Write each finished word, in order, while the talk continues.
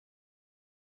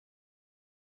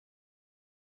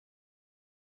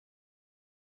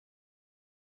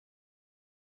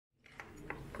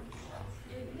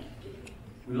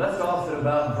We left off at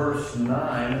about verse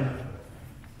 9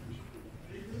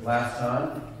 last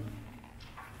time.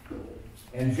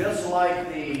 And just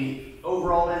like the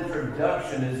overall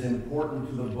introduction is important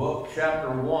to the book, chapter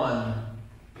 1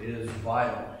 is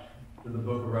vital to the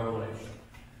book of Revelation.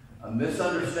 A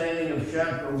misunderstanding of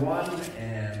chapter 1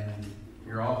 and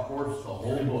you're off course the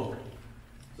whole book.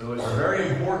 So it's very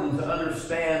important to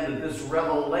understand that this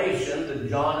revelation that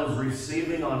John is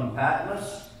receiving on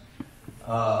Patmos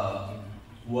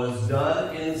was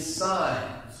done in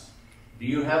signs. Do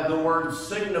you have the word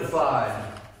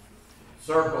signified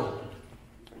circled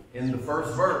in the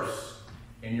first verse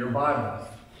in your Bible?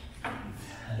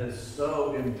 That is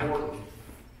so important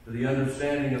to the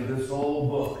understanding of this whole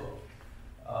book.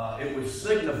 It was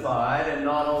signified, and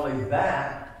not only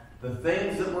that, the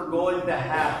things that were going to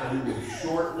happen would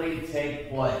shortly take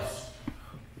place.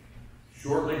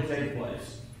 Shortly take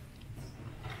place.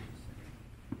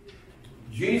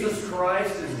 Jesus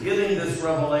Christ is giving this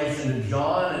revelation to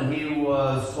John, and he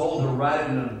was told to write it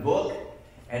in a book,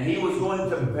 and he was going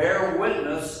to bear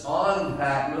witness on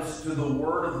Patmos to the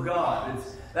Word of God.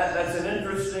 That's an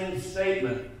interesting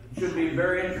statement. It should be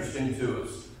very interesting to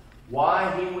us.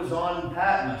 Why he was on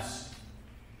Patmos.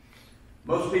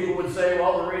 Most people would say,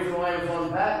 well, the reason why he was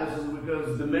on Patmos is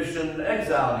because Domitian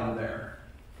exiled him there.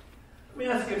 Let me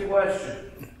ask you a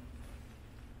question.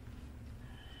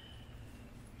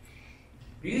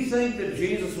 Do you think that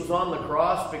Jesus was on the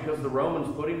cross because the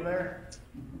Romans put him there?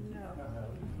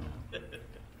 No.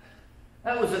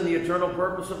 That was in the eternal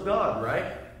purpose of God,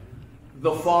 right?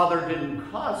 The Father didn't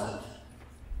cause it.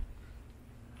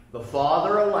 The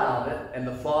Father allowed it, and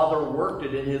the Father worked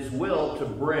it in His will to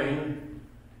bring,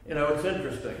 it's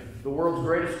interesting. The world's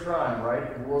greatest crime,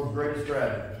 right? The world's greatest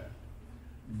tragedy.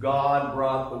 God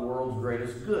brought the world's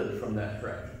greatest good from that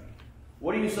tragedy.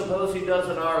 What do you suppose He does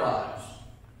in our lives?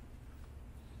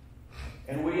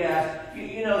 And we ask,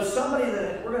 somebody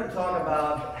that we're going to talk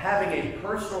about having a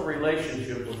personal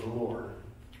relationship with the Lord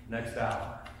next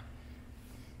hour.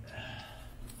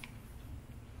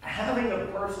 Having a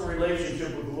personal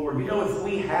relationship with the Lord. If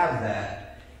we have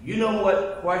that, you know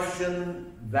what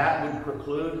question that would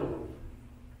preclude?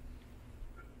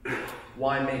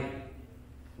 Why me?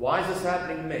 Why is this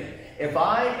happening to me? If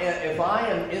I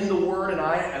am in the Word and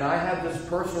I have this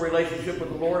personal relationship with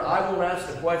the Lord, I won't ask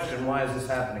the question, why is this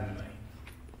happening to me?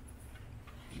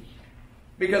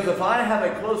 Because if I have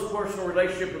a close personal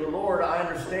relationship with the Lord, I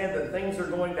understand that things are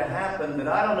going to happen that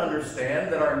I don't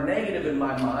understand, that are negative in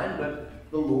my mind, but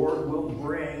the Lord will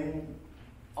bring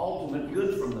ultimate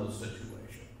good from those situations.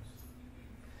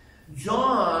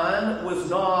 John was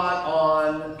not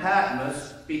on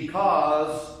Patmos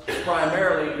because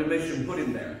primarily Domitian put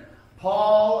him there.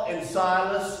 Paul and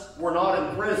Silas were not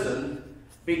in prison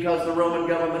because the Roman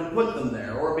government put them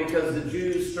there, or because the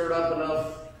Jews stirred up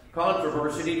enough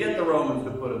controversy to get the Romans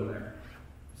to put them there.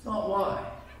 It's not why.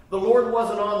 The Lord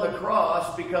wasn't on the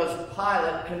cross because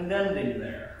Pilate condemned him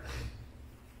there.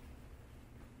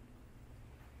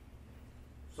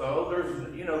 So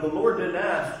the Lord didn't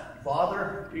ask,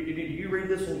 Father, did you read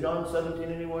this in John 17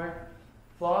 anywhere?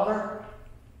 Father,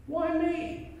 why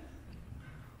me?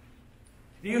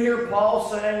 Do you hear Paul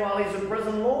saying while he's in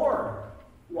prison, Lord,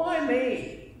 why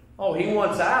me? Oh, he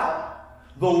wants out.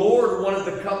 The Lord wanted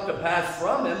the cup to pass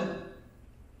from him.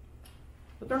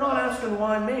 But they're not asking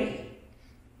why me.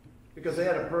 Because they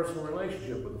had a personal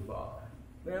relationship with the Father.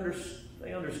 They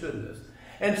understood this.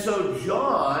 And so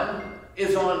John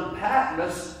is on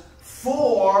Patmos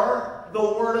for the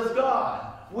Word of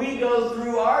God. We go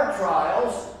through our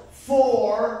trials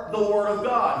for the Word of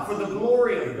God, for the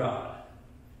glory of God.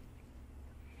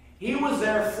 He was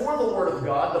there for the Word of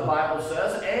God, the Bible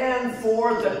says, and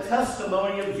for the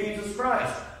testimony of Jesus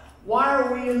Christ. Why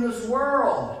are we in this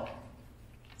world?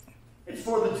 It's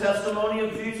for the testimony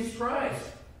of Jesus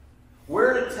Christ.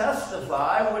 We're to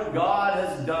testify what God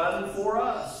has done for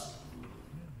us.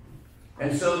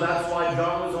 And so that's why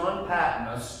John was on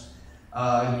Patmos,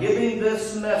 giving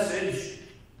this message,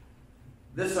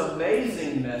 this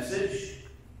amazing message,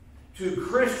 to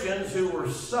Christians who were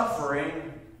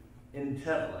suffering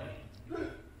intently.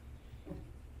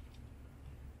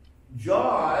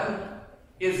 John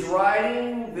is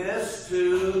writing this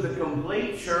to the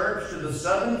complete church, to the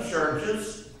 7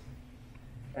 churches,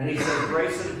 and he said,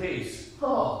 grace and peace.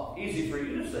 Oh, easy for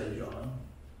you to say, John.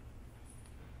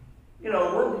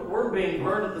 We're being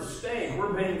burned at the stake.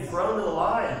 We're being thrown to the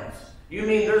lions. You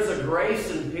mean there's a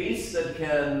grace and peace that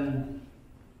can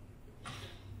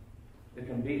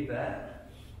beat that?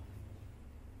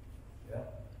 Yeah.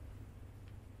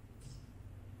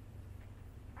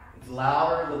 It's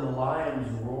louder than the lion's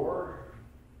roar.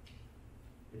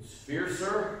 It's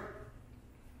fiercer.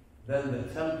 than the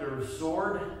tempter's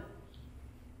sword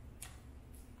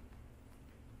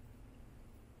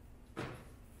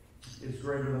is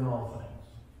greater than all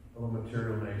things of a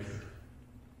material nature.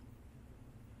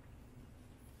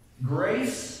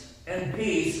 Grace and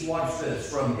peace, watch this,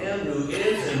 from him who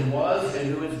is and was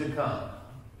and who is to come.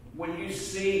 When you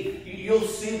see, you'll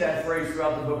see that phrase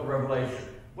throughout the book of Revelation.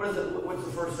 What's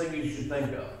the first thing you should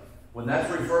think of? When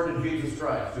that's referred to Jesus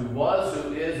Christ, who was,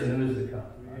 who is, and who is to come.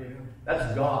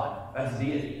 That's God. That's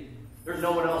deity. There's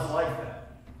no one else like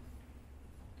that.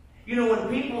 You know, when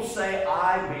people say,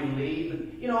 I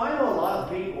believe, I know a lot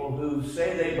of people who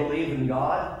say they believe in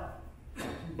God,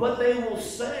 but they will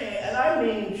say, and I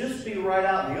mean just be right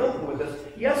out in the open with this,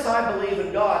 yes, I believe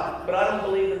in God, but I don't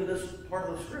believe in this part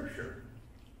of the Scripture.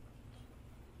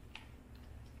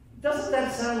 Doesn't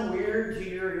that sound weird to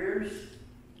your ears?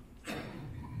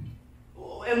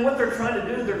 And what they're trying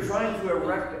to do, they're trying to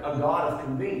erect a God of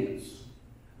convenience.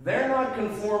 They're not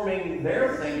conforming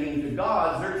their thinking to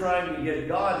God's. They're trying to get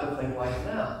God to think like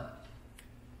them.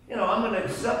 I'm going to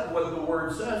accept what the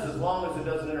Word says as long as it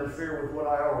doesn't interfere with what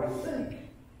I already think.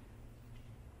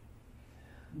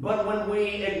 But when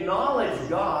we acknowledge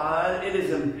God, it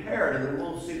is imperative, and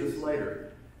we'll see this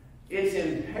later, it's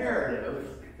imperative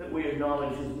that we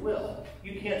acknowledge His will.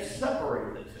 You can't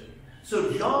separate the two.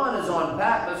 So John is on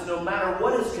Patmos, no matter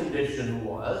what his condition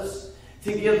was,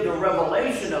 to give the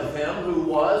revelation of Him who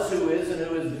was, who is, and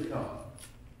who is to come.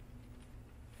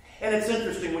 And it's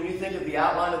interesting when you think of the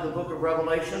outline of the book of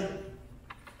Revelation.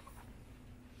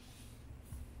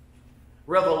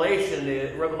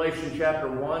 Revelation chapter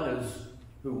 1 is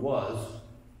who was.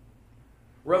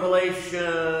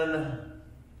 Revelation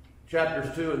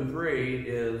chapters 2 and 3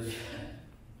 is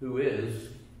who is.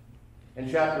 And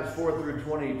chapters 4 through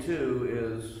 22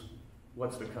 is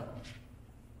what's to come.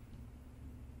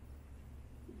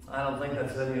 I don't think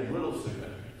that's any of little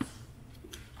significance.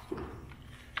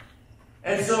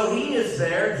 And so he is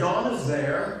there, John is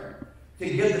there, to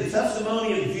give the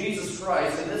testimony of Jesus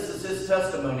Christ, and this is his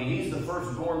testimony. He's the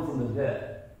firstborn from the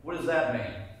dead. What does that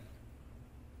mean?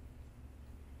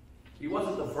 He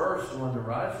wasn't the first one to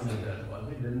rise from the dead, was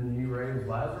he? Didn't he raise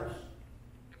Lazarus?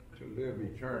 To live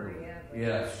eternally.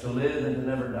 Yes, to live and to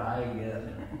never die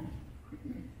again.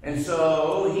 And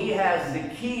so he has the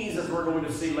keys, as we're going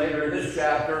to see later in this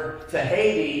chapter, to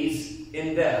Hades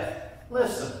in death.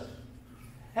 Listen,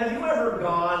 have you ever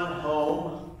gone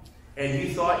home and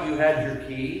you thought you had your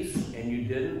keys and you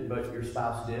didn't, but your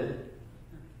spouse did?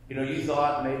 You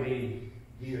thought maybe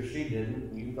he or she didn't,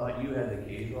 and you thought you had the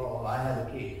keys. Oh, I had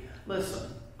the key.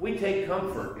 Listen, we take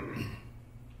comfort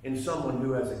in someone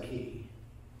who has a key.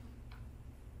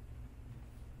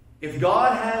 If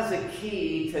God has a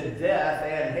key to death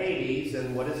and Hades,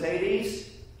 and what is Hades?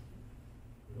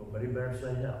 Nobody better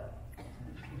say hell.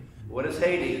 What is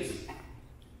Hades?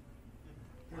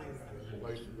 The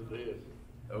place of the dead.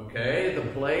 Okay,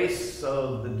 the place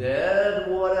of the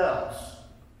dead. What else?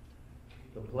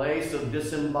 The place of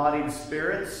disembodied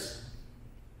spirits.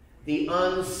 The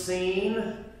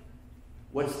unseen.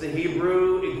 What's the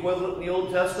Hebrew equivalent in the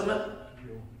Old Testament?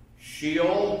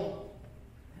 Sheol.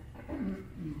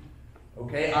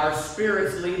 Okay, our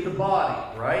spirits leave the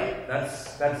body, right?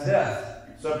 That's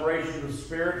death. Separation of the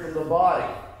spirit from the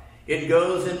body. It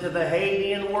goes into the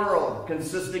Hadean world,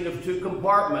 consisting of two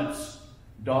compartments.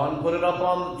 Don put it up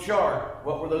on the chart.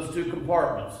 What were those two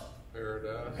compartments?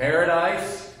 Paradise.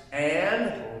 Paradise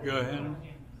and... Go ahead.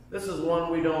 This is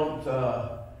one we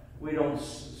don't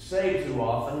say too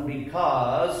often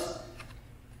because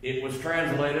it was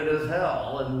translated as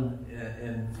hell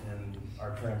in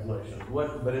our translations.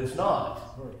 But it's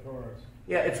not. Tartarus.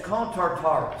 Yeah, it's called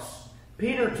Tartarus.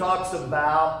 Peter talks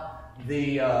about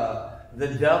the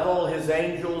devil, his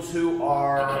angels who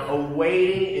are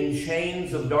awaiting in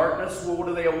chains of darkness. Well, what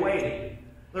are they awaiting?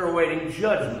 They're awaiting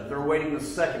judgment. They're awaiting the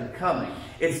second coming.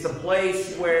 It's the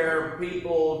place where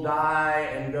people die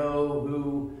and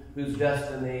go whose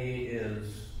destiny is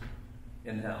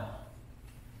in hell.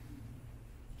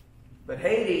 But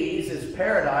Hades is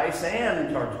paradise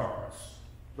and Tartarus,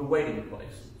 the waiting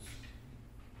places.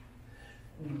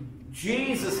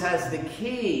 Jesus has the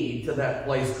key to that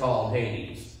place called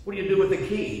Hades. What do you do with the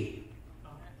key?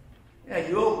 Yeah,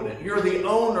 you open it. You're the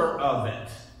owner of it.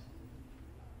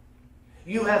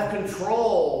 You have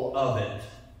control of it.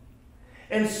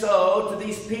 And so, to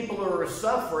these people who are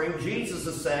suffering, Jesus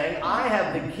is saying, I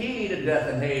have the key to death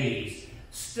and Hades.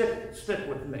 Stick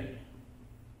with me.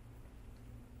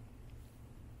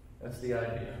 That's the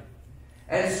idea.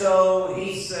 And so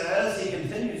he says, he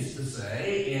continues to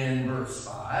say in verse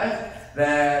 5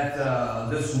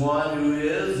 that this one who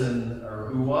is, or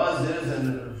who was, is,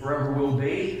 and forever will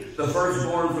be, the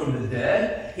firstborn from the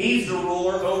dead. He's the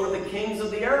ruler over the kings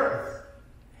of the earth.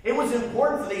 It was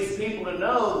important for these people to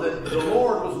know that the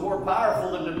Lord was more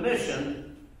powerful than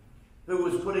Domitian, who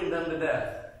was putting them to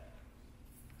death.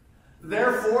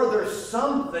 Therefore, there's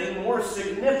something more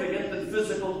significant than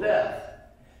physical death.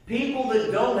 People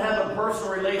that don't have a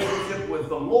personal relationship with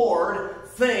the Lord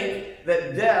think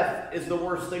that death is the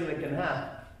worst thing that can happen.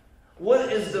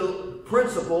 What is the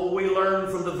principle we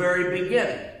learned from the very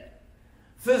beginning?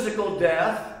 Physical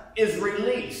death is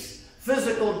release.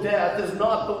 Physical death is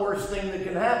not the worst thing that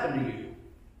can happen to you.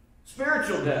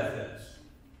 Spiritual death is.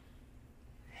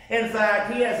 In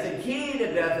fact, he has the key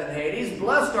to death and Hades.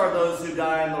 Blessed are those who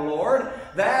die in the Lord.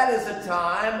 That is a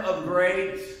time of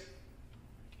great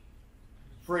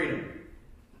freedom,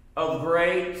 of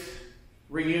great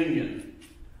reunion,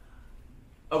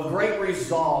 of great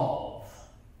resolve.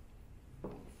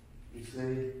 You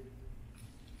see?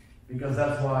 Because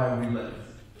that's why we live.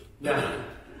 Now,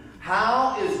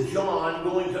 how is John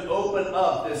going to open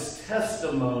up this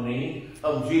testimony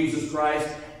of Jesus Christ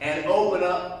and open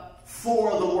up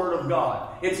for the Word of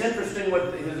God? It's interesting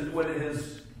what the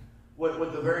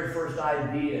very first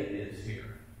idea is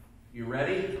here. You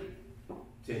ready?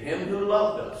 To him who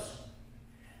loved us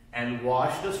and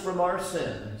washed us from our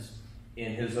sins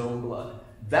in his own blood.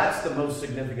 That's the most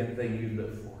significant thing you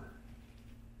live for.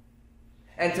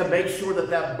 And to make sure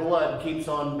that that blood keeps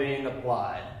on being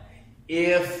applied.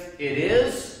 If it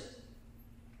is,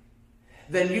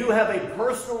 then you have a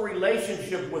personal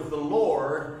relationship with the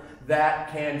Lord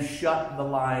that can shut the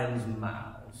lion's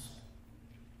mouths.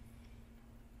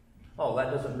 Oh,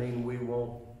 that doesn't mean we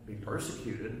won't be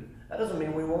persecuted. That doesn't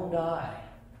mean we won't die.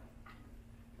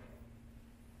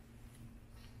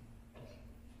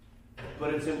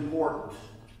 But it's important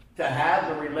to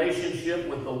have the relationship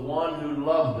with the one who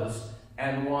loved us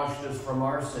and washed us from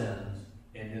our sins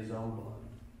in his own blood.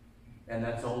 And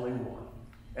that's only one.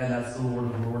 And that's the Lord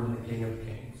of Lords and the King of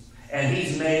Kings. And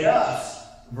he's made us,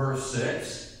 verse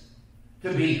 6,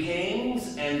 to be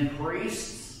kings and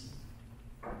priests.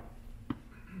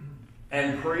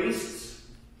 And priests.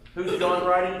 Who's John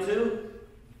writing to?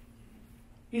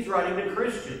 He's writing to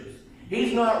Christians.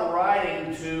 He's not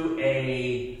writing to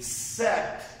a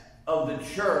sect of the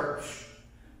church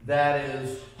that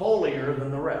is holier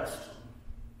than the rest.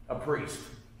 A priest.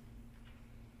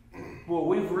 Well,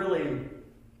 we've really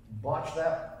botched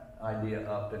that idea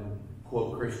up in,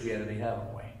 quote, Christianity,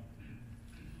 haven't we?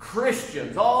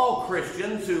 Christians, all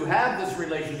Christians who have this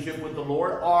relationship with the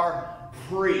Lord are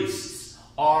priests,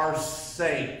 are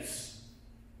saints.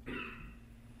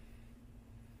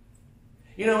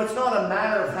 You know, it's not a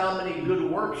matter of how many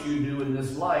good works you do in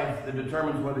this life that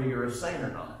determines whether you're a saint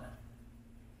or not.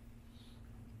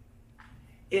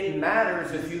 It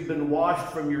matters if you've been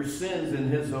washed from your sins in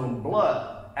his own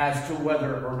blood as to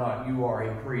whether or not you are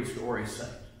a priest or a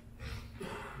saint.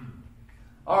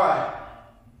 All right.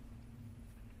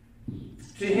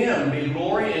 To him be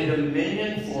glory and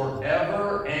dominion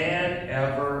forever and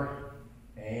ever.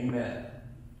 Amen.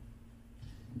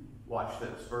 Watch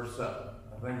this, verse 7.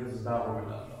 I think this is about where we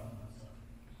left off.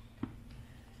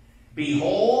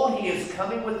 Behold, he is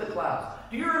coming with the clouds.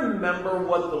 Do you remember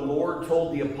what the Lord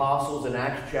told the apostles in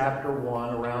Acts chapter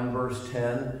 1, around verse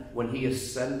 10, when he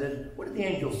ascended? What did the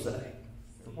angel say?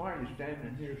 Why are you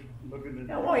standing here looking at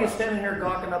Now, why are you standing here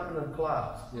gawking up in the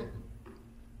clouds? Yeah.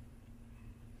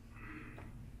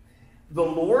 The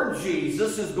Lord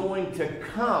Jesus is going to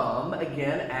come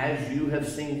again as you have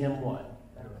seen him what?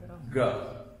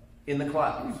 Go. In the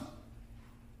clouds.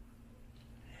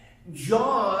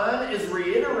 John is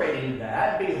reiterating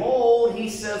that. Behold, he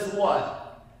says what?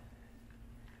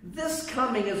 This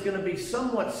coming is going to be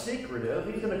somewhat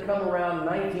secretive. He's going to come around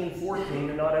 1914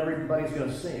 and not everybody's going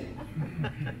to see him.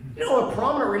 You know, a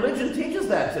prominent religion teaches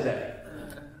that today.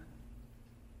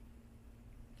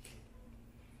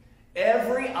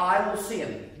 Every eye will see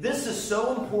him. This is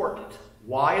so important.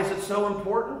 Why is it so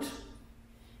important?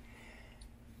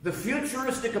 The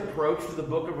futuristic approach to the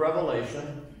book of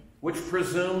Revelation, which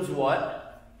presumes what?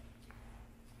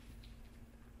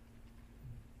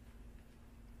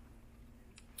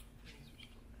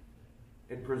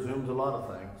 It presumes a lot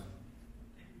of things.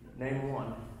 Name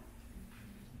one.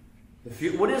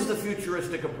 What is the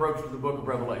futuristic approach to the book of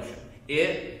Revelation?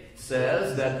 It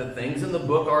says that the things in the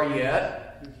book are yet...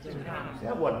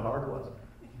 That wasn't hard, was it?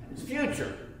 It's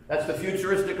future. That's the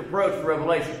futuristic approach to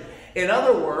Revelation. In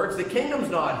other words, the kingdom's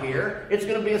not here. It's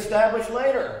going to be established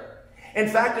later. In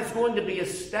fact, it's going to be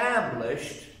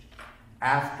established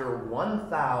after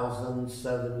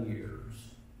 1,007 years.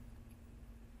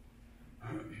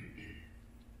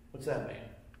 What's that mean?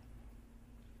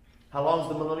 How long is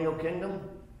the millennial kingdom?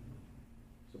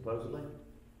 supposedly?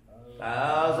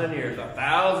 1,000 years.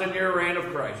 1,000-year reign of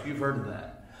Christ. You've heard of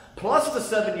that. Plus the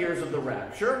 7 years of the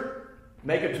rapture,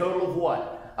 make a total of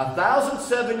what?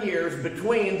 1,007 years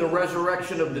between the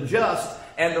resurrection of the just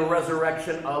and the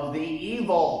resurrection of the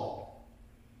evil.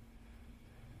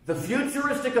 The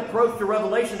futuristic approach to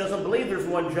Revelation doesn't believe there's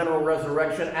one general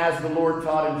resurrection, as the Lord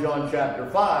taught in John chapter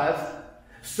 5.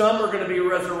 Some are going to be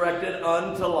resurrected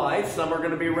unto life. Some are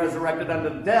going to be resurrected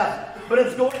unto death. But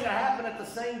it's going to happen at the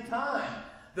same time.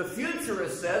 The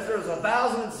futurist says there's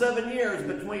 1,007 years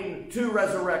between two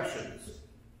resurrections.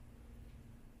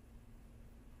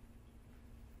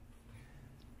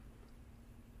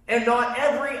 And not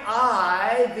every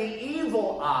eye, the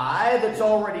evil eye that's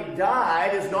already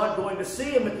died, is not going to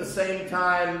see him at the same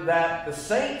time that the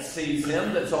saint sees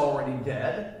him that's already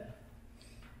dead.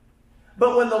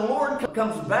 But when the Lord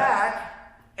comes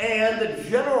back and the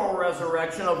general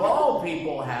resurrection of all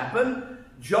people happen,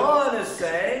 John is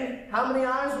saying, how many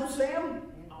eyes will see him?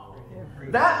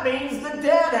 That means the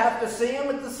dead have to see him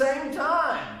at the same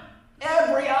time.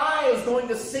 Every eye is going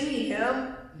to see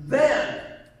him then,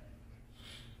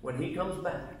 when he comes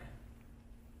back.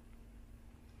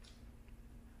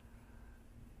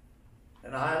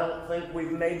 And I don't think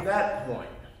we've made that point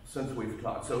since we've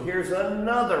talked. So here's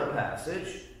another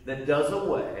passage that does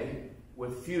away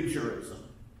with futurism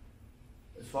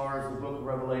as far as the book of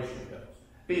Revelation goes.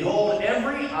 Behold,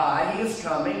 every eye, he is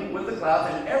coming with the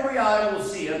clouds, and every eye will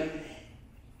see him.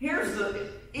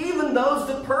 Even those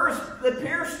that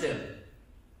pierced him.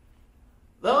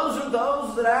 Those are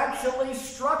those that actually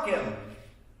struck him.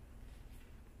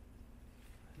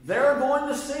 They're going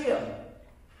to see him.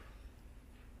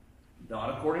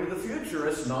 Not according to the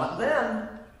futurists, not then.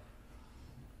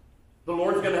 The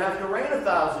Lord's going to have to reign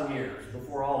 1,000 years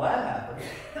before all that happens.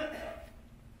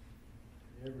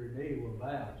 Every knee will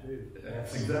bow, too.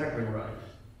 That's exactly right.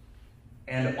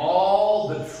 And all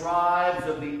the tribes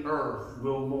of the earth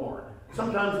will mourn.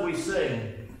 Sometimes we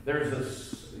sing, there's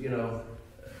a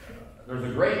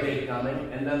great day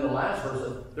coming, and then the last verse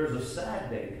says, there's a sad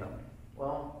day coming.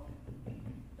 Well,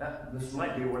 this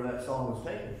might be where that song was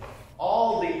taken.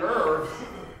 All the earth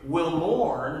will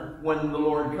mourn when the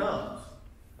Lord comes.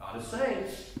 Not as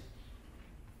saints,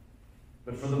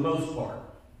 but for the most part,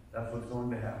 that's what's going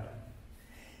to happen.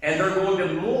 And they're going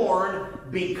to mourn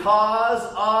because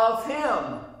of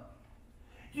him.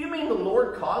 Do you mean the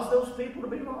Lord caused those people to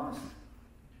be lost?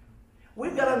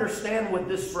 We've got to understand what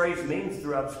this phrase means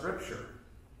throughout Scripture.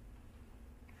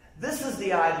 This is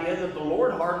the idea that the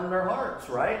Lord hardened their hearts,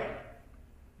 right?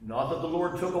 Not that the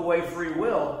Lord took away free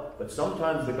will, but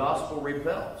sometimes the gospel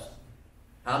repels.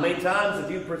 How many times have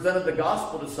you presented the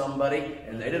gospel to somebody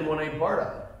and they didn't want any part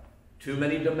of it? Too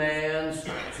many demands,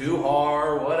 too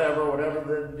hard, whatever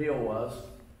the deal was.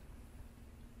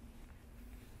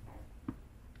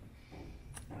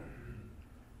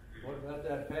 What about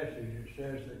that passage that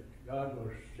says that God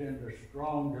will send a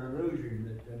strong delusion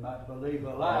that they might believe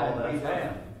a lie and be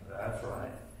damned? That's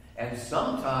right. And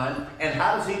sometimes, and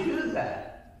how does he do that?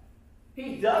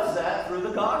 He does that through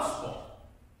the gospel.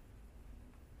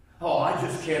 Oh, I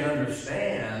just can't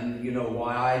understand,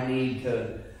 why I need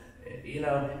to, you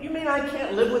mean I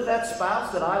can't live with that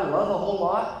spouse that I love a whole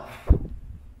lot?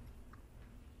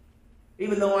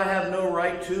 Even though I have no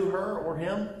right to her or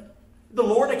him? The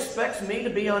Lord expects me to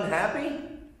be unhappy?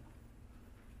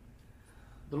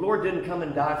 The Lord didn't come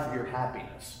and die for your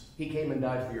happiness. He came and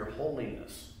died for your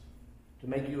holiness. To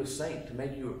make you a saint, to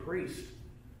make you a priest,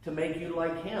 to make you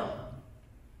like him.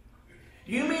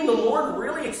 Do you mean the Lord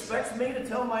really expects me to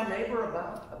tell my neighbor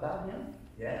about him?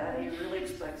 Yeah, he really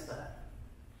expects that.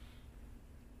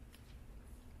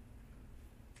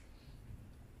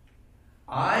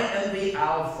 I am the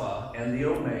Alpha and the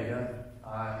Omega.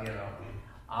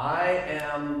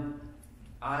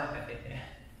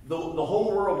 The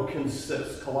whole world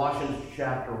consists, Colossians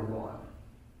chapter 1,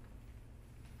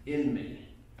 in me.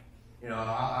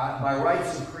 By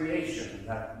rights of creation,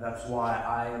 that's why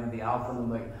I am the Alpha and the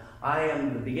Omega. I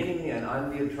am the beginning and the end.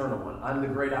 I'm the eternal one. I'm the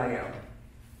great I am.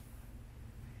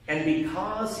 And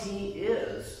because he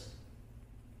is,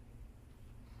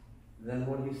 then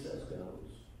what he says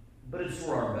goes. But it's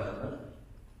for our betterment.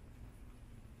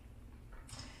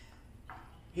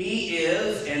 He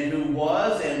is, and who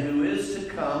was, and who is to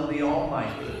come, the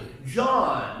Almighty.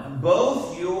 John,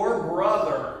 both your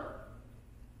brother.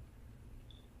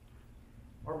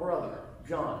 Our brother,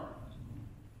 John.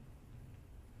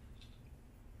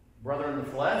 Brother in the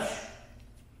flesh?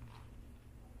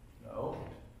 No.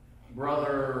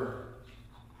 Brother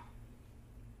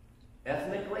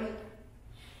ethnically?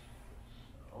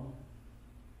 No.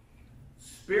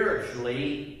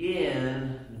 Spiritually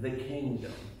in the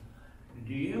kingdom.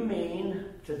 do you mean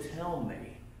to tell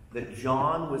me that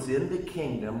John was in the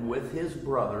kingdom with his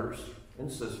brothers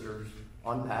and sisters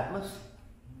on Patmos?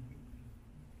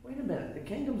 Wait a minute, the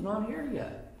kingdom's not here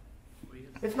yet.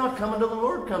 It's not coming till the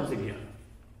Lord comes again,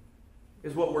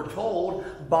 is what we're told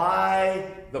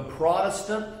by the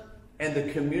Protestant and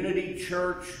the community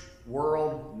church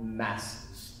world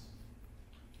masses.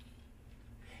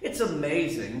 It's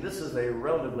amazing. This is a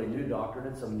relatively new doctrine.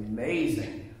 It's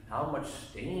amazing how much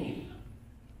steam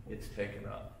it's taken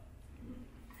up.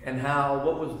 And how,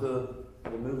 what was the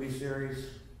movie series?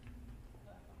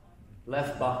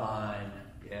 Left Behind.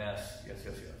 Yes.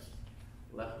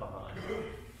 Left Behind.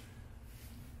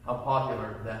 How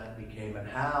popular that became, and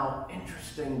how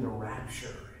interesting the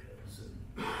rapture is.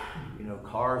 And,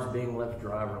 cars being left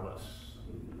driverless,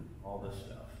 all this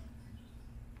stuff.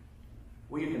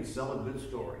 Well, you can sell a good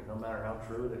story, no matter how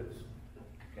true it is,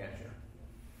 can't you?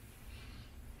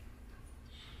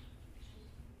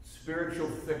 Spiritual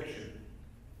fiction.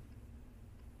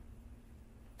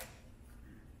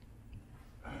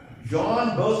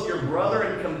 John, both your brother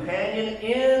and companion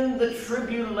in the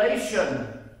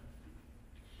tribulation.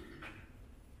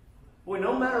 Boy,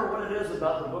 no matter what it is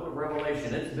about the book of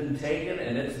Revelation, it's been taken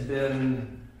and it's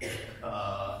been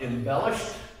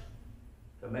embellished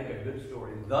to make a good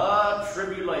story. The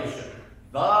tribulation.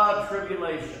 The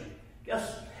tribulation.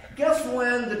 Guess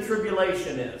when the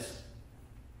tribulation is?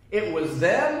 It was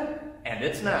then and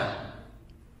it's now.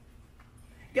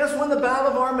 Guess when the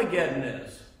Battle of Armageddon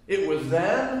is? It was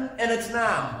then and it's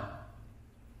now.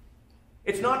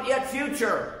 It's not yet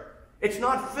future. It's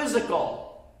not physical.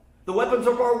 The weapons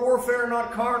of our warfare are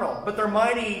not carnal, but they're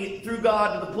mighty through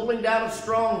God to the pulling down of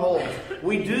strongholds.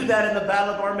 We do that in the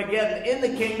Battle of Armageddon, in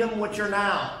the kingdom which are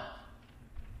now.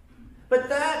 But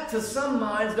that, to some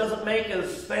minds, doesn't make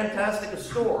as fantastic a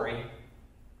story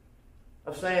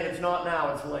of saying it's not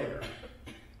now, it's later.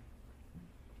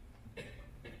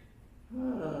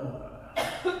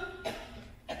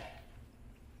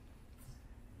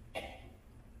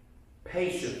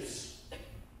 Patience.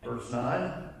 Verse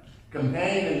 9.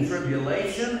 Companion in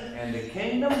tribulation and the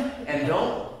kingdom. And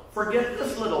don't forget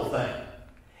this little thing.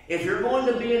 If you're going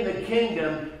to be in the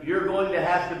kingdom, you're going to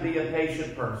have to be a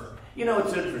patient person.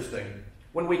 It's interesting.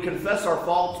 When we confess our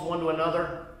faults one to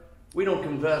another, we don't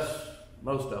confess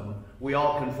most of them. We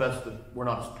all confess that we're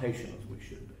not as patient as we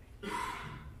should be.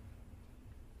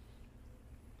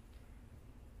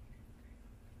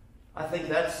 I think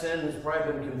that sin has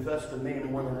probably been confessed to me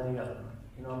more than any other.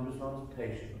 I'm just not as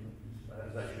patient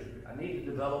as I should be. I need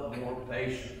to develop more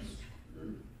patience.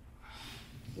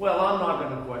 Well, I'm not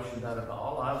going to question that at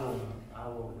all. I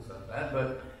will accept that.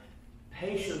 But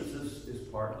patience is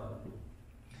part of it.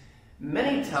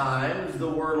 Many times the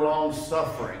word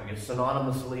long-suffering is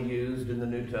synonymously used in the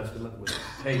New Testament with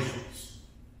patience.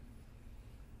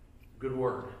 Good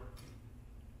word.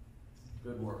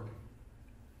 Good word.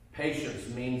 Patience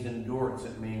means endurance.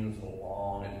 It means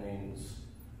long. It means,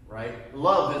 right?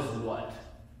 Love is what?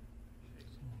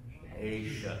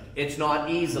 Patient. It's not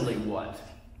easily what?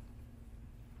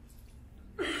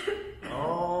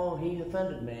 Oh, he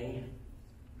offended me.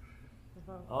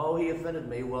 Oh, he offended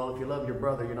me. Well, if you love your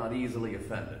brother, you're not easily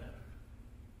offended.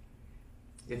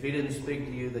 If he didn't speak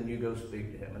to you, then you go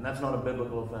speak to him. And that's not a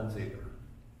biblical offense either.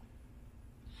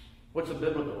 What's a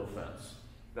biblical offense?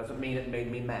 Doesn't mean it made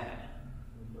me mad.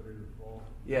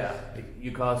 Yeah,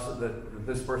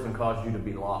 this person caused you to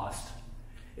be lost.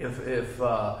 If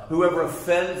whoever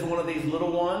offends one of these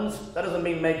little ones, that doesn't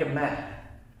mean make him mad.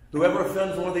 Whoever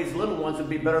offends one of these little ones would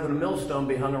be better than a millstone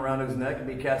be hung around his neck and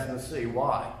be cast in the sea.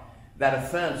 Why? That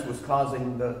offense was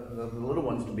causing the little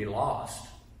ones to be lost.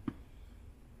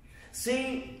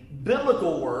 See,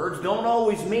 biblical words don't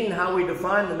always mean how we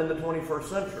define them in the 21st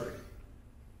century,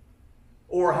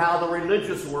 or how the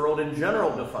religious world in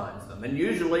general defines them. And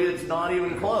usually it's not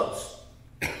even close.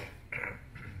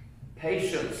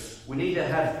 Patience. We need to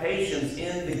have patience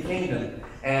in the kingdom.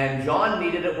 And John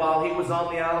needed it while he was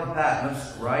on the Isle of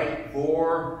Patmos, right?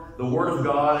 For the Word of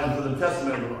God and for the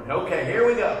testimony of the Lord. Okay, here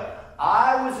we go.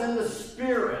 I was in the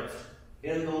Spirit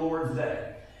in the Lord's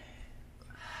day.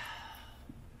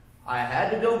 I had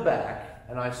to go back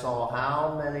and I saw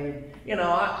how many,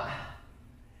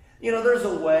 there's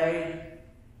a way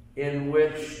in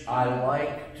which I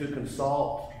like to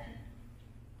consult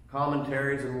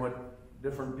commentaries and what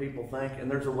different people think, and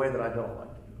there's a way that I don't like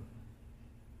to do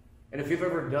it. And if you've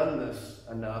ever done this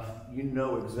enough, you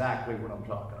know exactly what I'm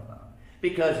talking about.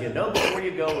 Because before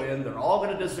you go in, they're all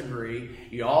going to disagree.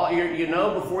 You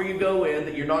know before you go in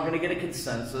that you're not going to get a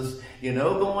consensus.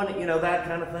 That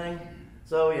kind of thing.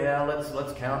 So yeah,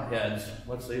 let's count heads.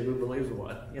 Let's see who believes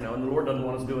what. And the Lord doesn't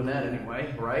want us doing that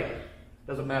anyway, right?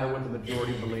 Doesn't matter what the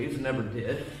majority believes, never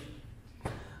did.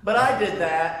 But I did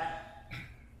that.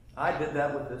 I did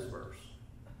that with this verse.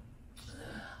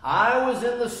 I was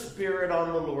in the Spirit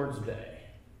on the Lord's day.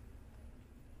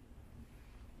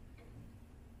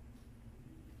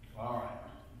 All right.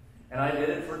 And I did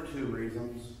it for two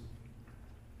reasons.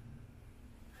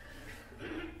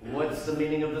 What's the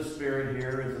meaning of the Spirit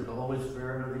here? Is it the Holy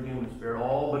Spirit or the human spirit?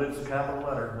 All but it's a capital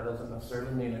letter. That doesn't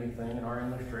necessarily mean anything in our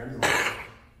English translation.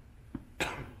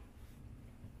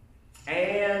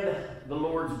 And the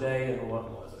Lord's day, and what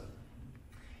was it?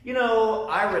 You know,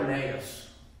 Irenaeus,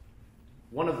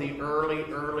 one of the early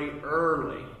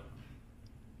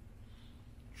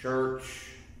church,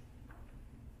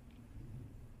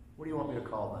 what do you want me to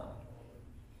call them?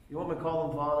 You want me to call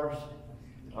them fathers?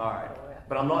 All right.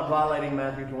 But I'm not violating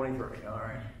Matthew 23. All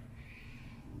right.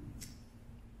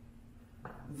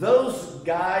 Those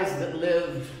guys that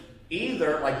lived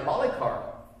either, like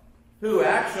Polycarp, who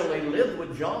actually lived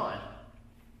with John.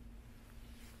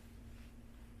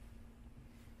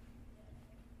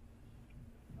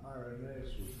 Irenaeus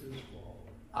was his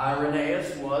follower.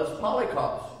 Irenaeus was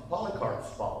Polycarp's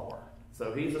follower.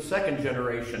 So he's a second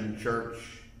generation church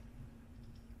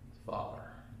father.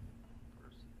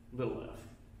 Little f.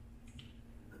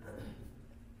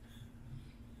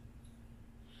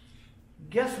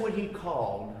 Guess what he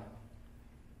called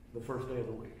the first day of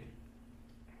the week?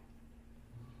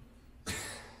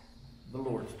 The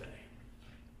Lord's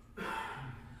Day.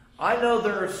 I know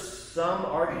there's some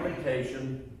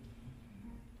argumentation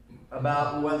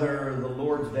about whether the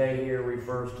Lord's Day here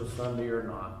refers to Sunday or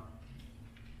not.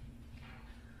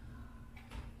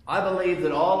 I believe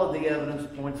that all of the evidence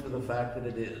points to the fact that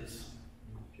it is.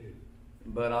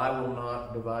 But I will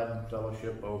not divide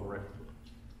fellowship over it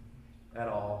at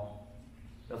all.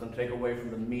 Doesn't take away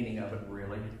from the meaning of it,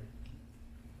 really.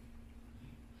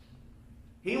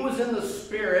 He was in the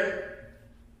Spirit.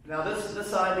 Now,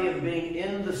 this idea of being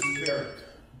in the Spirit.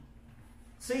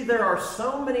 See, there are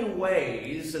so many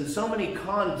ways and so many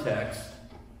contexts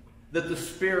that the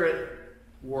Spirit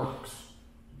works.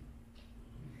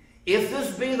 If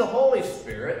this be the Holy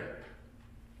Spirit,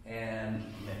 and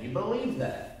many believe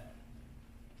that,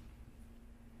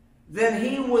 then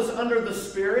he was under the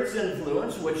Spirit's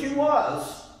influence, which he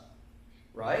was,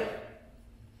 right?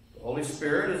 The Holy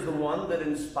Spirit is the one that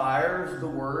inspires the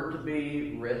Word to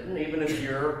be written, even if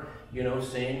you're,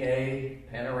 seeing a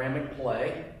panoramic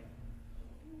play.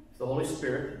 It's the Holy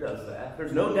Spirit that does that.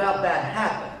 There's no doubt that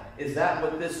happened. Is that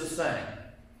what this is saying?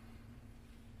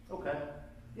 Okay.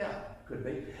 Yeah, could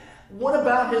be. What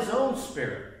about his own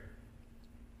Spirit?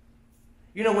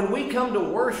 When we come to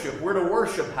worship, we're to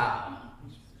worship how?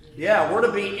 Yeah, we're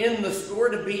to be in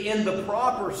the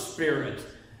proper spirit.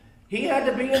 He had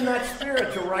to be in that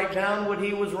spirit to write down what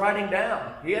he was writing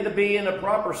down. He had to be in a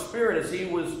proper spirit as he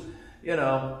was,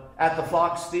 at the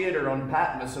Fox Theater on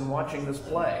Patmos and watching this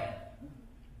play.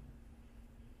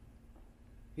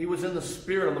 He was in the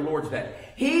Spirit on the Lord's Day.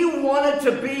 He wanted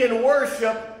to be in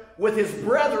worship with his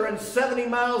brethren 70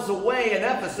 miles away in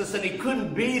Ephesus, and he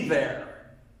couldn't be there.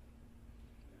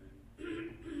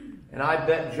 And I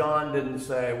bet John didn't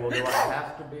say, well, do I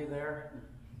have to be there?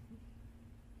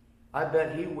 I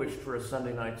bet he wished for a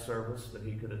Sunday night service that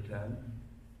he could attend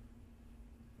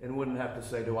and wouldn't have to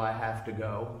say, do I have to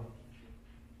go?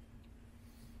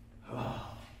 Oh.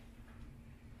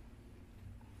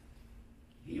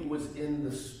 He was in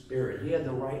the Spirit. He had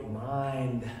the right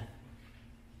mind.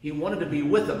 He wanted to be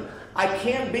with them. I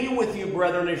can't be with you,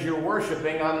 brethren, as you're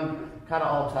worshiping. I'm kind of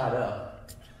all tied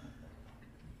up.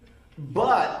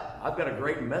 But I've got a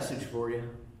great message for you.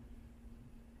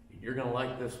 You're going to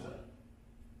like this one.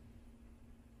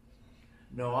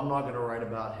 No, I'm not going to write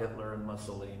about Hitler and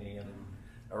Mussolini and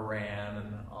Iran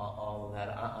and all of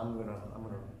that. I'm going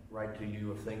to write to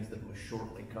you of things that must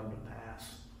shortly come to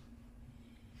pass.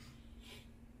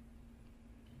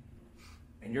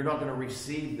 And you're not going to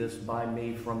receive this by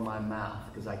me from my mouth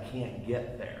because I can't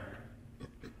get there.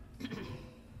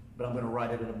 But I'm going to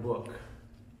write it in a book.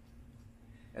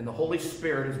 And the Holy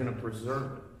Spirit is going to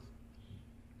preserve it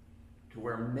to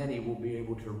where many will be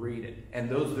able to read it. And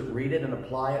those that read it and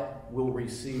apply it will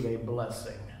receive a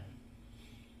blessing.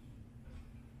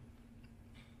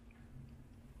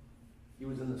 He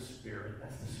was in the Spirit.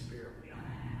 That's the Spirit we ought to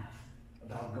have.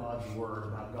 About God's Word,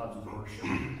 about God's worship,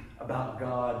 about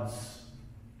God's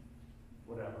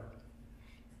whatever.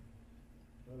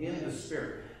 In the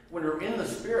Spirit. When we're in the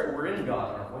Spirit, we're in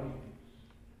God, aren't we?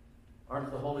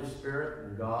 Aren't the Holy Spirit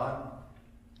and God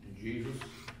and Jesus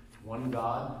one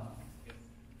God?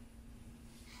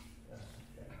 Yes.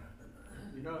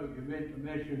 You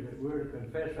mentioned that we're to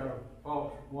confess our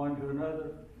faults one to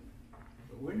another.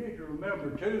 But we need to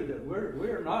remember too that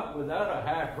we're not without a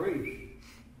high priest.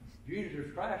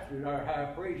 Jesus Christ is our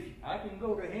high priest. I can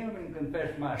go to him and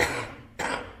confess my sin.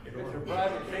 If it's a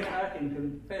private sin, I can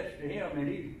confess to him,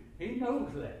 and he knows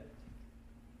that.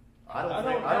 I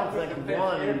don't think confess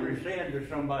one every sin to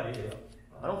somebody else.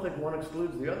 I don't think one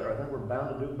excludes the other. I think we're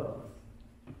bound to do both.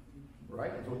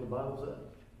 Right? That's what the Bible says.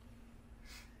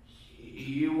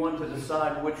 You want to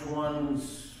decide which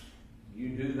ones you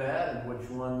do that and which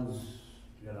ones,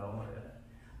 you know.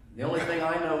 The only thing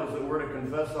I know is that we're to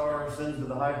confess our sins to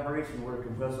the high priest and we're to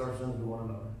confess our sins to one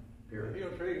another. Period.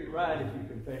 He'll treat it right if you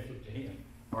confess it to him.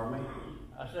 Pardon me?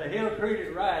 I say he'll treat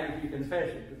it right if you confess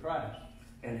it to Christ.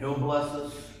 And he'll bless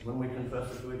us when we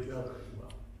confess it to each other as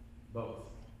well. Both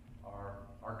are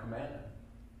our commandment.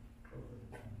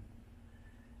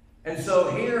 And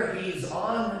so here he's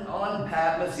on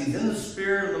Patmos, he's in the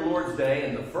spirit of the Lord's day,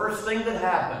 and the first thing that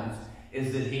happens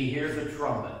is that he hears a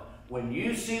trumpet. When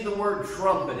you see the word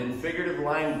trumpet in figurative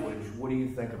language, what do you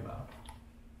think about?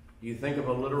 Do you think of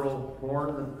a literal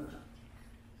horn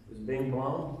that is being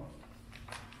blown?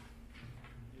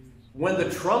 When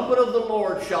the trumpet of the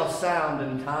Lord shall sound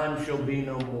and time shall be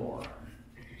no more.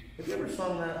 Have you ever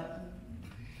sung that?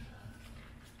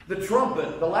 The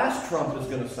trumpet, the last trump is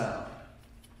going to sound.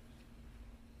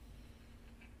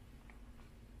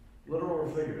 Literal or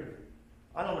figurative?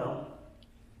 I don't know.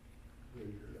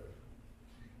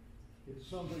 It's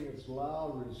something that's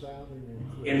loud, resounding,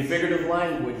 and clear. In figurative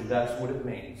language, that's what it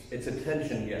means. It's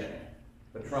attention getting.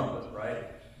 The trumpet, right?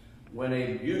 When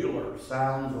a bugler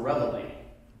sounds reveille,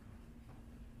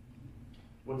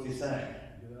 what's he saying?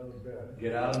 Get out of bed.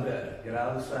 Get out of bed. Get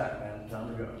out of the sack, man.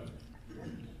 Time to go.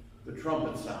 The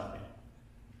trumpet sounding.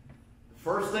 The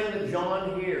first thing that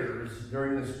John hears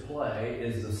during this play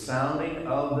is the sounding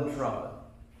of the trumpet.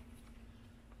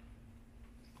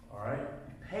 All right?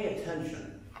 Pay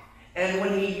attention. And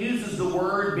when he uses the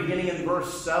word beginning in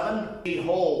verse 7,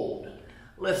 behold.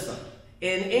 Listen,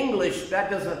 in English, that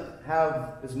doesn't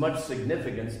have as much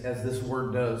significance as this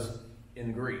word does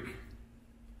in Greek.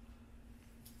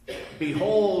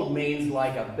 Behold means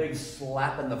like a big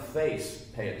slap in the face,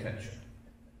 pay attention.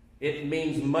 It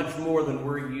means much more than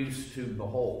we're used to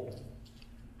behold.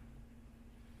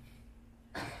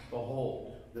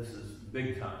 Behold, this is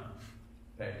big time,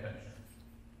 pay attention.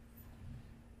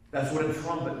 That's what a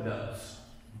trumpet does.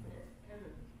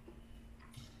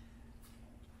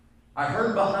 I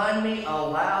heard behind me a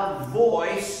loud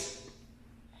voice.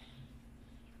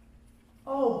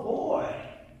 Oh boy.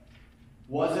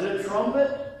 Was it a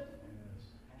trumpet?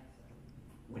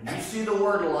 When you see the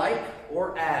word like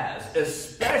or as,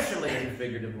 especially in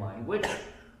figurative language,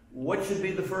 what should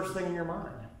be the first thing in your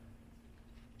mind?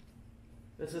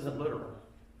 This isn't literal.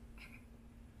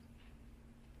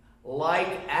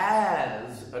 Like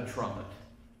as a trumpet.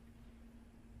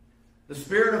 The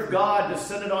Spirit of God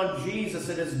descended on Jesus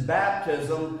at his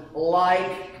baptism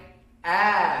like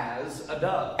as a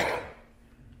dove. Those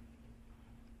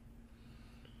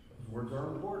words are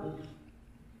important.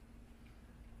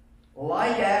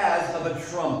 Like as of a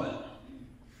trumpet.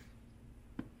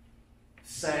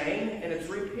 Saying, and it's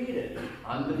repeated,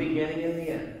 I'm the beginning and the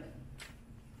end.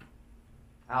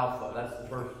 Alpha, that's the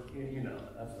first, you know,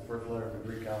 that's the first letter of the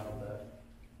Greek alphabet.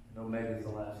 No, maybe it's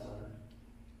the last letter.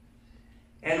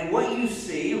 And what you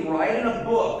see, right in a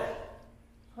book.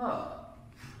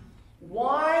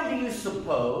 Why do you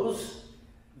suppose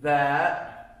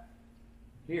that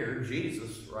here,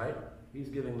 Jesus, right? He's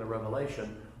giving the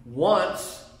revelation,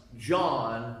 wants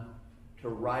John to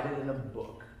write it in a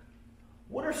book.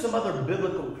 What are some other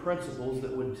biblical principles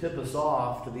that would tip us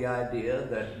off to the idea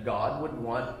that God would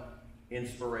want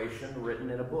inspiration written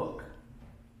in a book?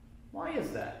 Why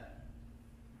is that?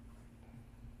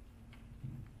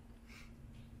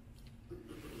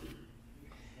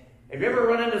 Have you ever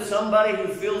run into somebody who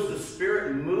feels the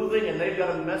Spirit moving and they've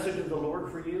got a message of the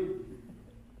Lord for you?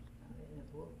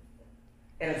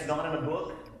 And it's not in a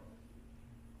book?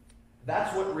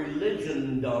 That's what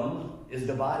religion-dom is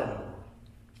divided over.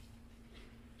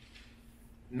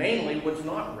 Mainly what's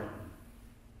not written.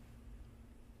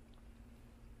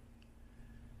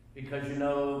 Because, you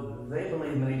know, they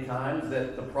believe many times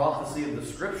that the prophecy of the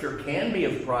Scripture can be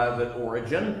of private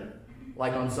origin,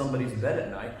 like on somebody's bed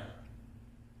at night,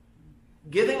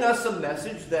 giving us a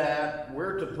message that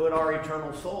we're to put our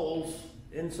eternal souls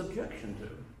in subjection to.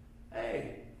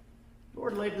 Hey,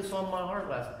 Lord laid this on my heart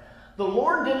last night. The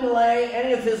Lord didn't lay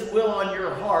any of his will on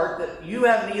your heart that you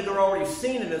haven't either already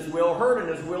seen in his will, heard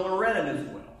in his will, or read in his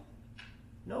will.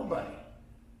 Nobody.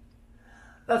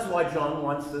 That's why John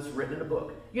wants this written in a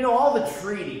book. You know, all the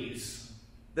treaties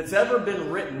that's ever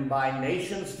been written by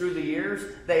nations through the years,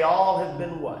 they all have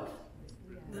been what?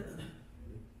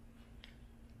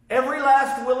 Every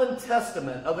last will and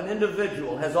testament of an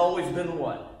individual has always been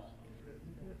what?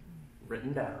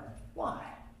 Written down. Why?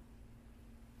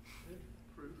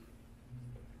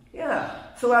 Yeah.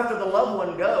 So after the loved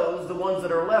one goes, the ones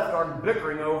that are left are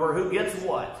bickering over who gets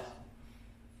what.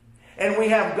 And we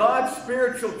have God's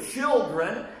spiritual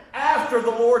children, after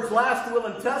the Lord's last will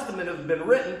and testament has been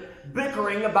written,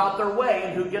 bickering about their way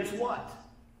and who gets what.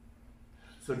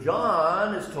 So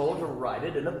John is told to write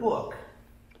it in a book.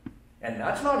 And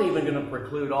that's not even going to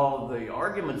preclude all of the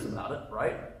arguments about it,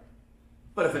 right?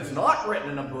 But if it's not written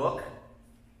in a book,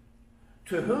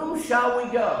 to whom shall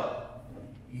we go?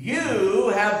 You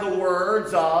have the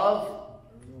words of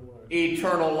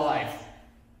eternal life.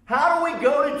 How do we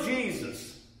go to Jesus?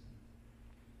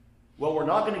 Well, we're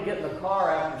not going to get in the car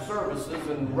after services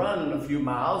and run a few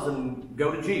miles and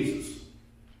go to Jesus.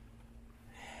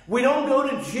 We don't go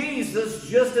to Jesus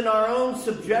just in our own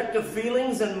subjective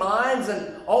feelings and minds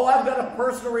and, oh, I've got a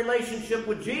personal relationship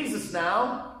with Jesus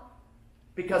now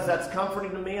because that's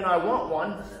comforting to me and I want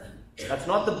one. That's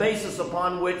not the basis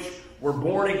upon which we're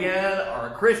born again,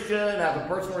 are a Christian, have a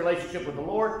personal relationship with the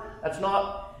Lord. That's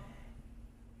not.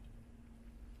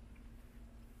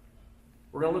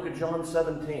 We're going to look at John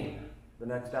 17 the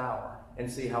next hour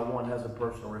and see how one has a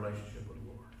personal relationship with the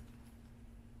Lord.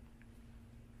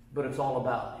 But it's all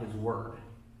about His Word.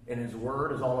 And His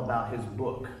Word is all about His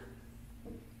book.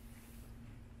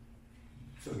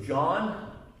 So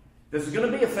John, this is going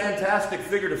to be a fantastic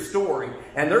figurative story.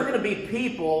 And there are going to be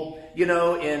people, you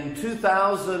know, in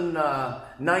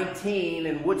 2019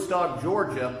 in Woodstock,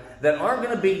 Georgia, that aren't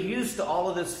going to be used to all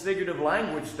of this figurative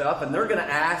language stuff. And they're going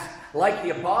to ask, like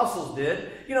the apostles did,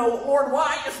 you know, Lord,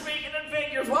 why are you speaking in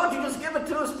figures? Why don't you just give it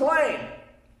to us plain?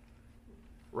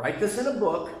 Write this in a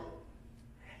book.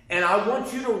 And I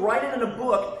want you to write it in a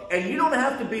book, and you don't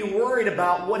have to be worried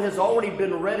about what has already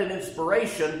been read in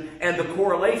inspiration and the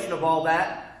correlation of all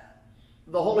that.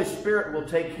 The Holy Spirit will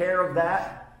take care of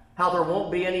that, how there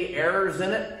won't be any errors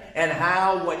in it, and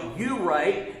how what you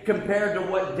write compared to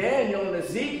what Daniel and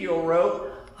Ezekiel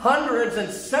wrote hundreds and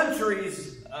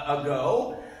centuries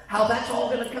ago, how that's all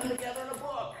going to come together in a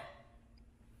book.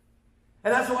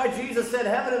 And that's why Jesus said,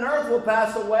 heaven and earth will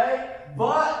pass away,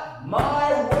 but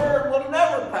my word will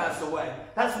never pass away.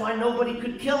 That's why nobody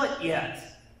could kill it yet.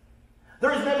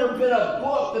 There's never been a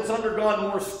book that's undergone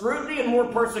more scrutiny and more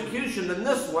persecution than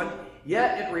this one,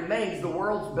 yet it remains the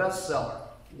world's bestseller.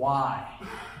 Why?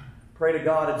 Pray to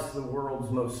God it's the world's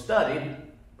most studied,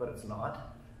 but it's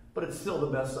not. But it's still the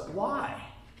bestseller. Why?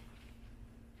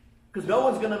 Because no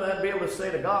one's going to be able to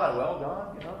say to God, well,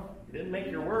 God, you know, you didn't make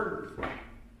your word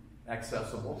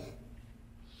accessible.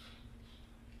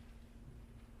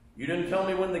 You didn't tell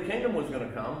me when the kingdom was going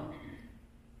to come.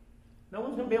 No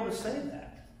one's going to be able to say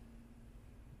that.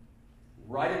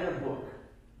 Write it in a book.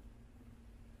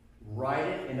 Write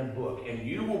it in a book. And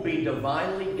you will be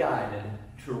divinely guided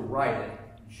to write it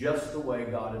just the way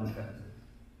God intended.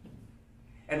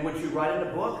 And what you write in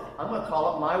a book, I'm going to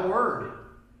call it my word.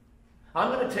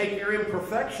 I'm going to take your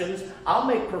imperfections. I'll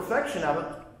make perfection of it.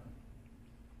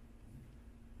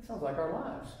 It sounds like our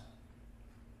lives.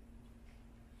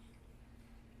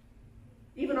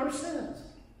 Even our sins.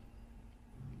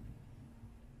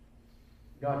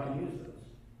 God can use those.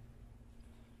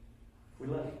 If we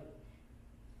let Him.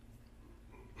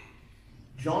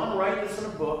 John, write this in a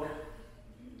book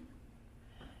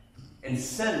and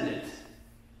send it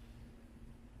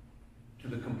to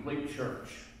the complete church.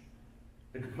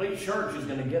 The complete church is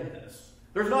going to get this.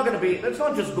 There's not going to be, it's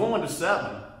not just going to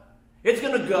 7. It's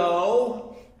going to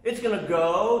go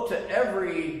to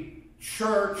every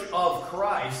church of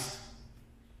Christ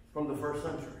from the first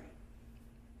century.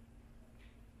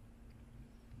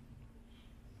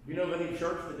 Do you know of any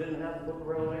church that didn't have the book of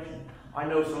Revelation? I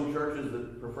know some churches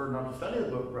that prefer not to study the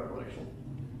book of Revelation,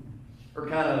 or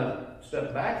kind of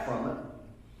step back from it,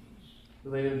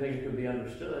 but they didn't think it could be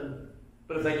understood.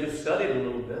 But if they just studied a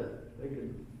little bit,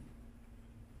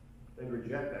 they'd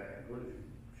reject that conclusion.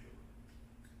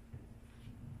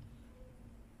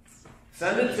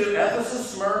 Send it to Ephesus,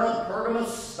 Smyrna,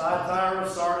 Pergamos, Thyatira,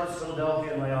 Sardis,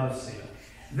 Philadelphia, and Laodicea.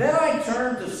 Then I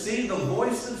turned to see the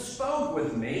voice that spoke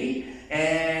with me,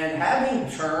 and having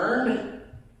turned,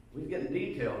 we get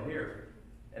detailed here,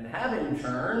 and having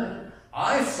turned,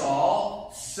 I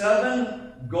saw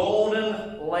 7 golden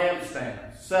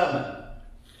lampstands. 7.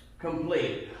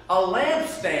 Complete. A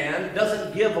lampstand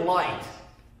doesn't give light.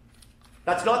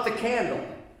 That's not the candle.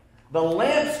 The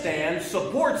lampstand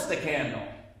supports the candle.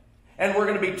 And we're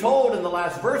going to be told in the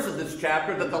last verse of this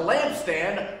chapter that the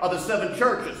lampstand are the 7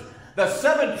 churches. The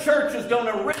 7 churches don't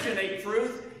originate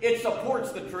truth. It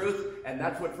supports the truth, and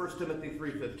that's what 1 Timothy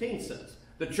 3:15 says.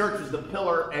 The church is the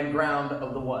pillar and ground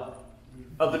of the what?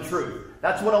 Of the truth.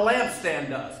 That's what a lampstand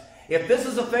does. If this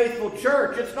is a faithful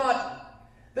church,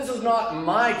 this is not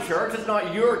my church. It's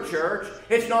not your church.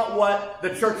 It's not what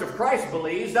the Church of Christ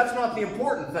believes. That's not the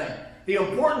important thing. The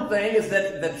important thing is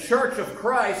that the Church of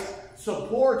Christ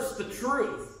supports the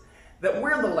truth, that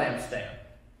we're the lampstand.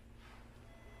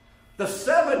 The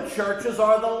 7 churches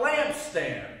are the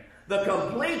lampstand. The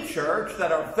complete church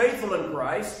that are faithful in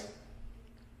Christ,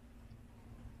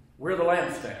 we're the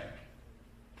lampstand.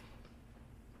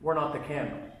 We're not the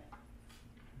candle.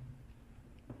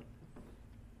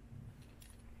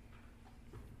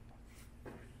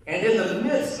 And in the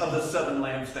midst of the 7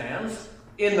 lampstands,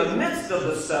 in the midst of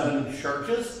the 7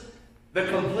 churches, the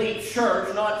complete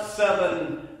church, not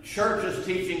 7 churches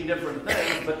teaching different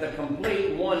things, but the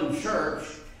complete one church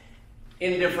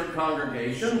in different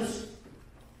congregations.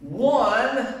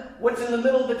 One, what's in the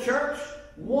middle of the church?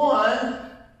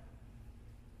 One,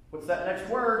 what's that next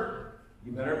word?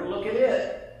 You better look at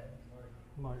it.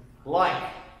 Like.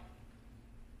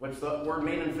 What's the word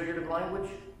mean in figurative language?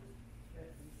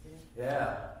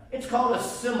 Yeah. It's called a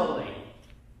simile.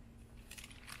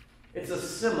 It's a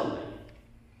simile.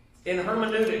 In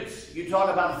hermeneutics, you talk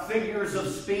about figures of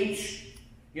speech.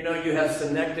 You know, you have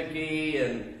synecdoche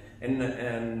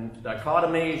and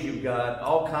dichotomies. You've got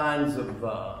all kinds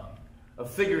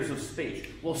of figures of speech.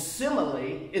 Well,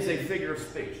 simile is a figure of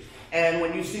speech. And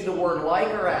when you see the word like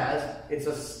or as,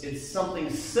 it's something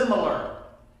similar.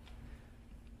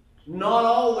 Not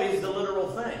always the literal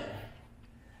thing.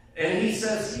 And he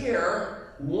says here,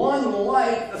 one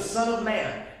like the Son of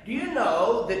Man. Do you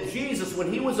know that Jesus,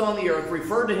 when he was on the earth,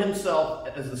 referred to himself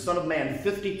as the Son of Man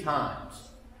 50 times?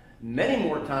 Many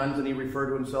more times than he referred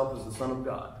to himself as the Son of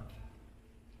God.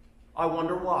 I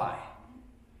wonder why.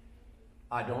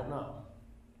 I don't know.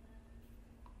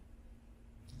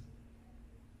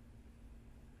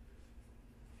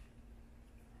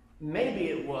 Maybe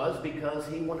it was because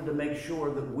he wanted to make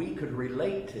sure that we could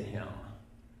relate to him.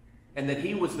 And that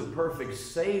he was the perfect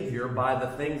Savior by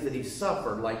the things that he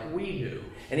suffered like we do.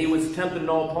 And he was tempted in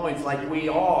all points like we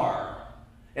are.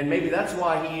 And maybe that's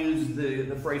why he used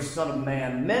the phrase Son of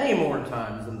Man many more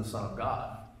times than the Son of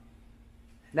God.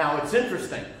 Now it's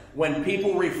interesting. When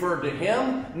people referred to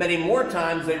him, many more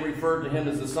times they referred to him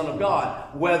as the Son of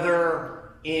God.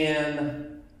 Whether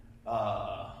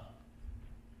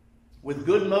with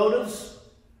good motives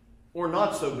or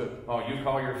not so good. Oh, you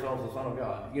call yourselves the Son of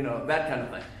God. You know, that kind of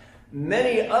thing.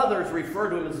 Many others refer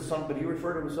to him as the Son, but he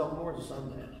referred to himself more as the Son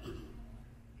of Man.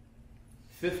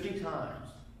 50 times.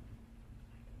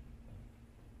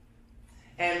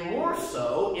 And more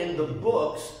so in the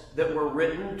books that were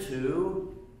written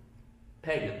to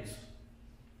pagans.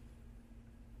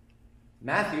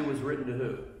 Matthew was written to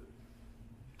who?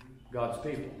 God's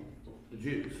people, the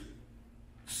Jews.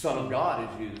 Son of God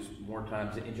is used more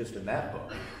times just in that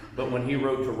book. But when he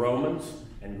wrote to Romans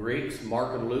and Greeks,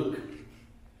 Mark and Luke,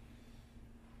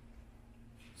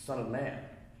 Son of Man,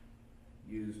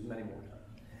 used many more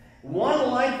times. One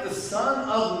like the Son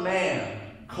of Man,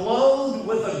 clothed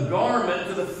with a garment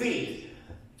to the feet.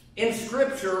 In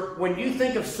Scripture, when you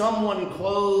think of someone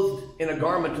clothed in a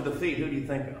garment to the feet, who do you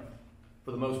think of,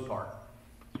 for the most part?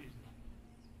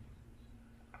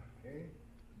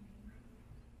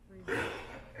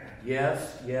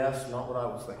 Yes, not what I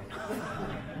was thinking.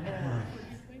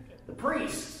 The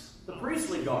priests, the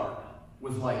priestly garb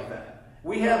was like that.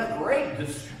 We have great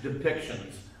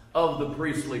depictions of the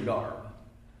priestly garb.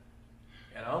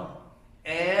 You know?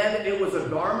 And it was a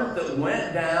garment that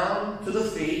went down to the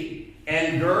feet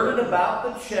and girded about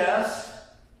the chest,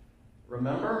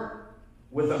 remember,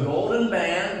 with a golden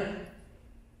band.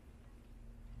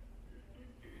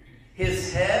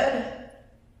 His head,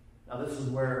 now this is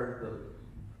where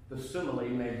the simile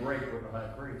may break with the high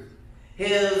priest.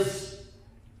 His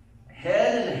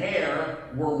head and hair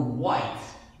were white.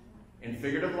 In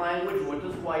figurative language, what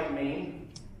does white mean?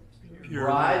 Purity.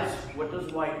 Brides, what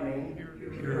does white mean?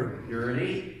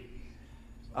 Purity.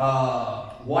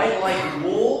 White like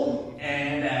wool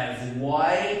and as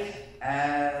white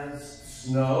as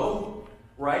snow.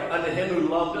 Right? Unto him who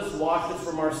loved us, washed us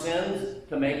from our sins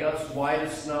to make us white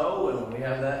as snow. And we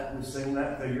have that, we sing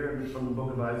that figure from the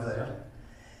book of Isaiah.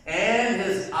 And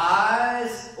his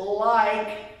eyes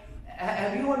like,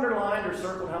 have you underlined or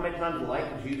circled how many times like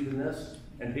is used in this?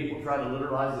 And people try to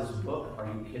literalize this book. Are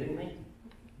you kidding me?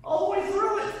 All the way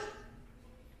through it.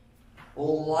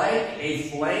 Like a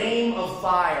flame of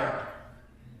fire.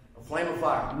 A flame of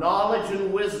fire. Knowledge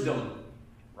and wisdom.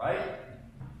 Right?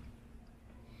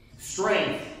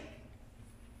 Strength.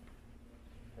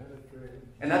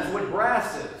 And that's what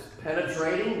brass is.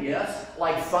 Penetrating, yes.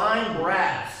 Like fine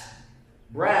brass.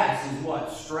 Brass is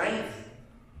what? Strength.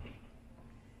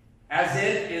 As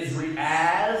it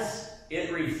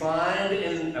refined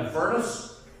in a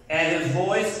furnace, and his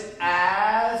voice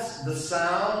as the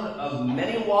sound of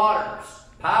many waters.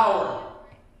 Power.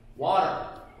 Water,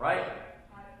 right?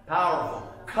 Powerful.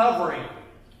 Covering.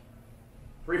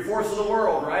 3/4 of the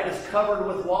world, right, is covered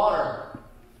with water.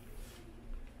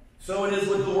 So it is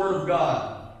with the Word of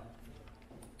God.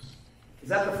 Is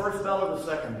that the first bell or the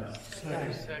second bell?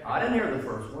 Second. I didn't hear the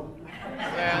first one.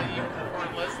 Well, you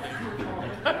weren't listening.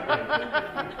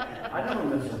 I never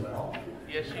miss a bell.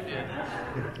 Yes, you did.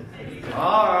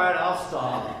 All right, I'll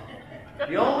stop.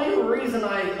 The only reason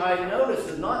I noticed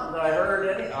is not that I heard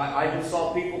any. I just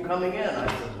saw people coming in. I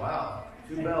said, wow,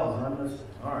 2 bells and I missed it.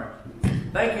 All right.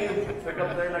 Thank you. Pick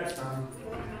up there next time.